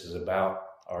 This is about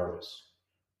Arvis.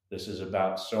 This is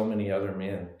about so many other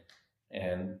men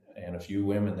and a few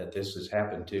women that this has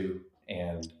happened to.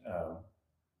 And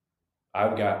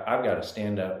I've got to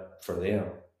stand up for them,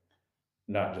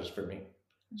 not just for me.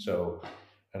 So,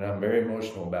 and I'm very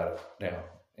emotional about it now.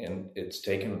 And it's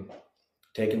taken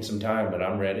some time, but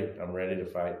I'm ready. I'm ready to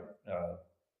fight.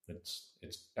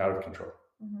 It's out of control.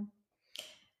 Mm-hmm.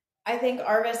 I think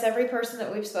Arvis, every person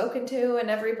that we've spoken to,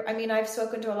 and I've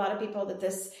spoken to a lot of people, that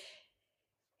this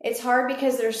It's hard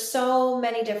because there's so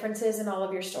many differences in all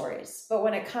of your stories. But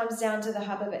when it comes down to the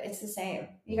hub of it, it's the same.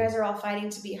 You guys are all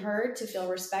fighting to be heard, to feel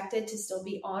respected, to still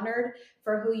be honored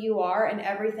for who you are and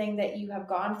everything that you have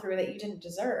gone through that you didn't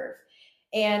deserve.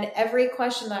 And every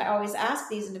question that I always ask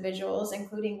these individuals,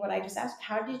 including what I just asked,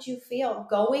 how did you feel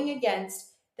going against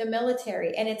the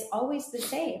military? And it's always the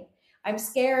same. I'm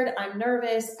scared. I'm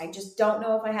nervous. I just don't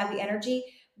know if I have the energy.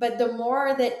 But the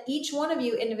more that each one of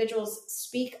you individuals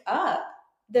speak up,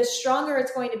 the stronger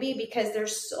it's going to be, because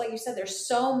there's, like you said, there's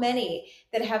so many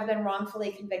that have been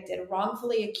wrongfully convicted,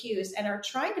 wrongfully accused, and are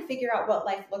trying to figure out what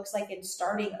life looks like in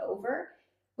starting over,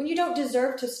 when you don't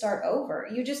deserve to start over.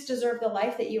 You just deserve the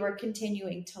life that you are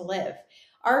continuing to live.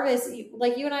 Arvis,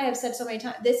 like you and I have said so many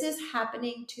times, this is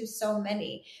happening to so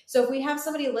many. So if we have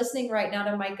somebody listening right now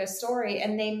to Micah's story,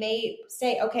 and they may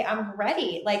say, okay, I'm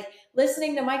ready, like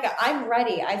listening to Micah, I'm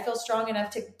ready, I feel strong enough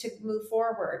to move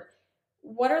forward.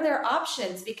 What are their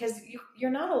options? Because you're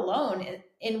not alone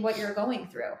in what you're going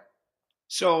through.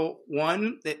 So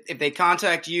one, if they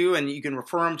contact you and you can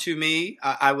refer them to me,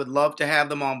 I would love to have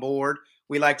them on board.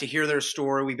 We like to hear their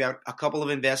story. We've got a couple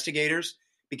of investigators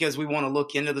because we want to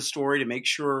look into the story to make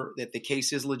sure that the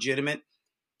case is legitimate.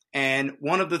 And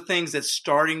one of the things that's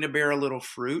starting to bear a little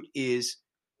fruit is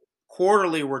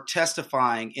quarterly we're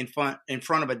testifying in front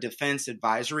of a defense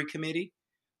advisory committee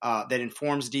that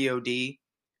informs DOD.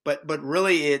 But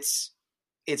really it's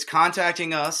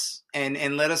contacting us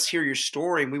and let us hear your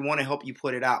story, and we want to help you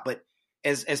put it out. But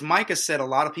as Micah said, a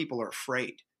lot of people are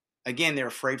afraid. Again, they're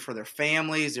afraid for their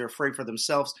families, they're afraid for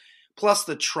themselves, plus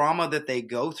the trauma that they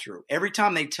go through. Every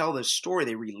time they tell this story,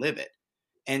 they relive it.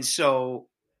 And so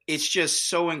it's just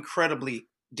so incredibly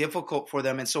difficult for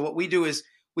them. And so what we do is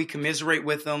we commiserate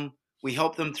with them. We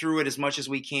help them through it as much as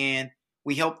we can.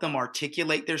 We help them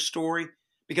articulate their story,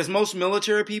 because most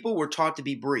military people were taught to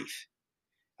be brief.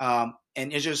 And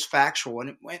it's just factual.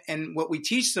 And what we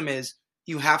teach them is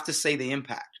you have to say the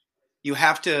impact. You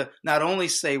have to not only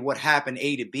say what happened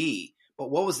A to B, but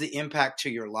what was the impact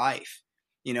to your life?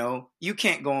 You know, you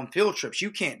can't go on field trips. You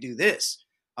can't do this.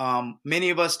 Many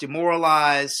of us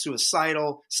demoralized,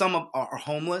 suicidal. Some are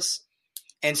homeless.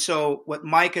 And so what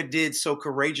Micah did so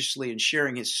courageously in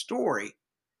sharing his story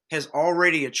has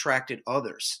already attracted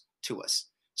others to us.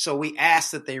 So we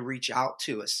ask that they reach out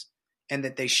to us and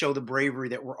that they show the bravery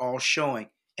that we're all showing,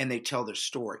 and they tell their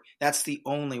story. That's the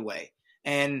only way.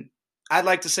 And I'd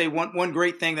like to say one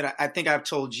great thing that I think I've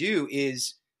told you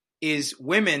is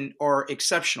women are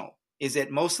exceptional, is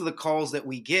that most of the calls that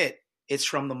we get, it's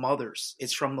from the mothers,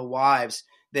 it's from the wives,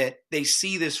 that they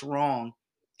see this wrong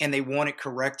and they want it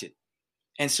corrected.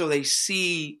 And so they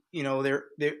see, you know,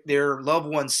 their loved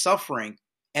ones suffering,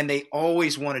 and they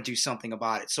always want to do something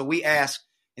about it. So we ask,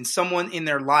 and someone in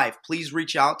their life, please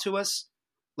reach out to us.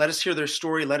 Let us hear their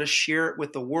story. Let us share it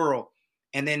with the world.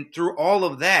 And then through all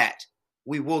of that,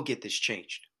 we will get this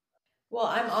changed. Well,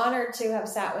 I'm honored to have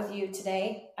sat with you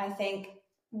today. I think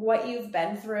what you've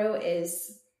been through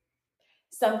is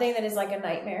something that is like a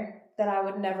nightmare that I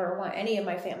would never want any of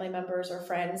my family members or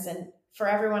friends, and for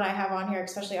everyone I have on here,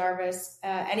 especially Arvis,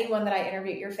 anyone that I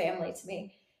interview, your family to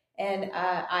me. And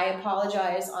I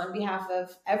apologize on behalf of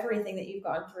everything that you've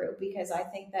gone through, because I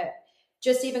think that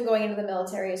just even going into the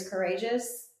military is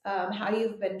courageous. How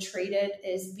you've been treated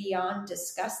is beyond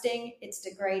disgusting. It's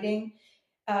degrading.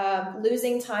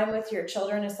 Losing time with your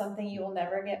children is something you will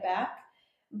never get back.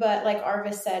 But like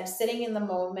Arvis said, sitting in the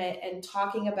moment and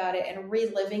talking about it and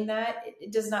reliving that,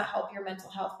 it does not help your mental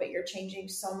health, but you're changing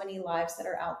so many lives that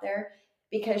are out there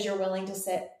because you're willing to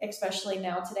sit, especially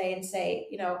now today, and say,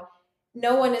 you know,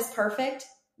 no one is perfect.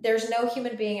 There's no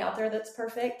human being out there that's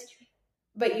perfect,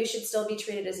 but you should still be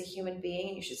treated as a human being,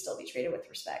 and you should still be treated with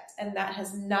respect. And that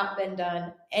has not been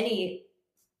done any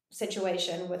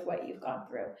situation with what you've gone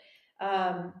through.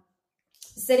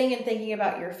 Sitting and thinking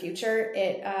about your future,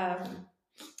 it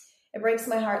breaks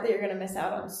my heart that you're going to miss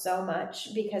out on so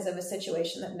much because of a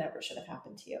situation that never should have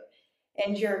happened to you.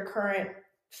 And your current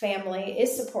family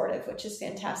is supportive, which is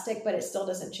fantastic, but it still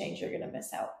doesn't change. You're going to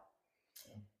miss out.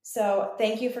 So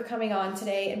thank you for coming on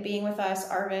today and being with us,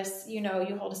 Arvis. You know,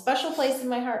 you hold a special place in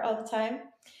my heart all the time.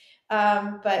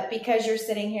 But because you're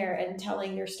sitting here and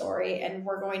telling your story, and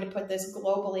we're going to put this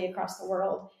globally across the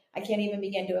world, I can't even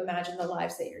begin to imagine the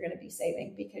lives that you're going to be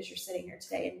saving, because you're sitting here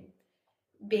today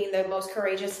and being the most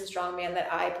courageous and strong man that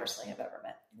I personally have ever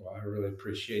met. Well, I really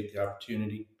appreciate the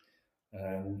opportunity,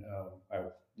 and I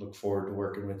look forward to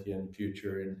working with you in the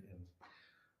future and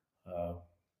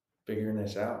figuring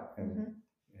this out and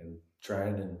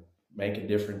trying to make a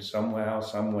difference somehow,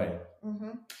 some way. Mm-hmm.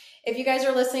 If you guys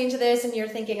are listening to this and you're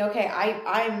thinking, okay,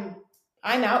 I'm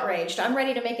outraged, I'm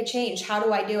ready to make a change, how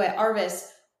do I do it? Arvis,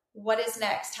 What is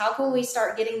next? How can we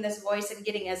start getting this voice and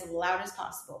getting as loud as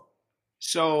possible?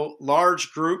 So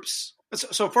large groups.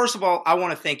 So first of all, I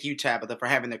want to thank you, Tabitha, for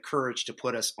having the courage to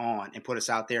put us on and put us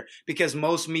out there, because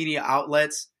most media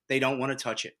outlets, they don't want to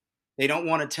touch it. They don't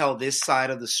want to tell this side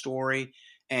of the story.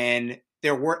 And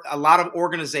there were a lot of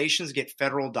organizations get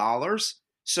federal dollars.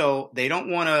 So they don't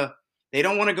want to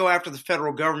go after the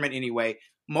federal government anyway.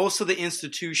 Most of the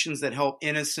institutions that help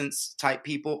innocence type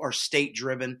people are state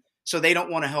driven. So they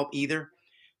don't want to help either.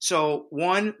 So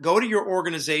one, go to your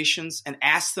organizations and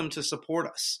ask them to support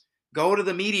us. Go to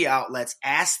the media outlets,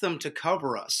 ask them to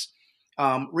cover us.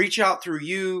 Reach out through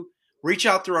you, reach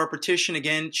out through our petition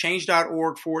again,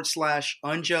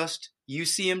 change.org/unjust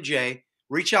UCMJ.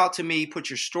 Reach out to me, put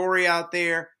your story out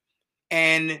there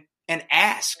and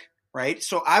ask, right?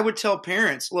 So I would tell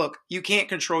parents, look, you can't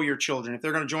control your children. If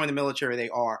they're going to join the military, they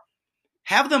are.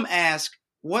 Have them ask,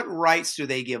 what rights do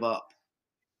they give up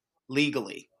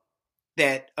legally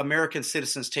that American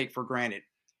citizens take for granted?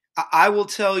 I will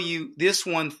tell you this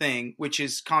one thing, which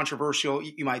is controversial,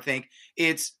 you might think.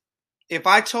 It's if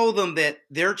I told them that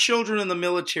their children in the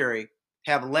military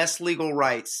have less legal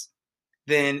rights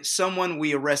than someone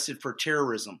we arrested for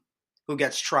terrorism who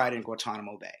gets tried in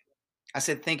Guantanamo Bay. I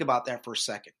said, think about that for a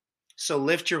second. So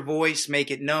lift your voice, make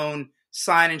it known,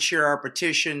 sign and share our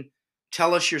petition,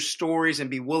 tell us your stories and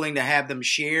be willing to have them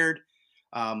shared.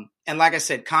 And like I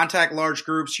said, contact large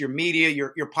groups, your media,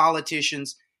 your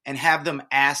politicians, and have them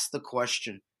ask the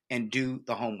question and do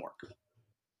the homework.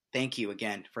 Thank you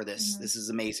again for this. Mm-hmm. This is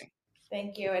amazing.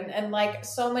 Thank you. And like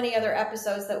so many other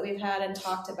episodes that we've had and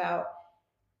talked about,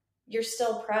 you're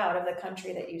still proud of the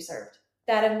country that you served.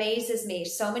 That amazes me.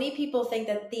 So many people think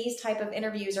that these type of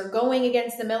interviews are going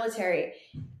against the military.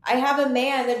 I have a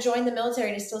man that joined the military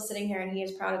and is still sitting here and he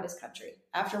is proud of his country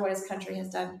after what his country has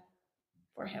done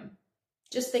for him.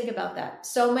 Just think about that.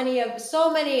 So many of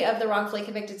the wrongfully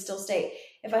convicted still state,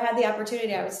 if I had the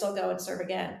opportunity, I would still go and serve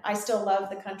again. I still love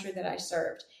the country that I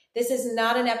served. This is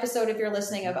not an episode, if you're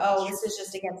listening, of, oh, this is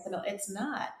just against the military. It's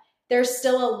not. There's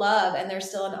still a love and there's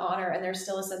still an honor and there's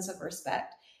still a sense of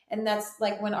respect. And that's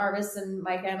like when Arvis and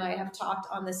Micah and I have talked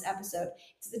on this episode.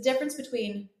 It's the difference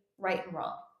between right and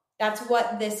wrong. That's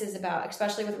what this is about,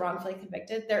 especially with wrongfully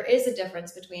convicted. There is a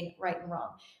difference between right and wrong.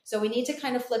 So we need to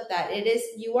kind of flip that. It is,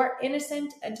 you are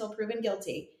innocent until proven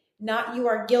guilty, not you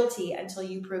are guilty until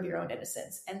you prove your own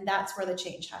innocence. And that's where the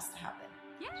change has to happen.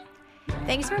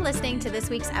 Thanks for listening to this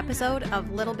week's episode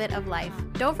of Little Bit of Life.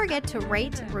 Don't forget to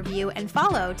rate, review, and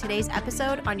follow today's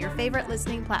episode on your favorite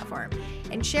listening platform.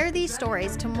 And share these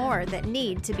stories to more that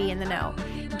need to be in the know.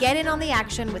 Get in on the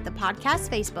action with the podcast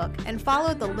Facebook and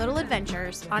follow the Little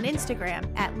Adventures on Instagram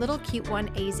at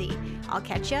LittleCuteOneAZ. I'll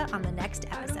catch you on the next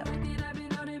episode.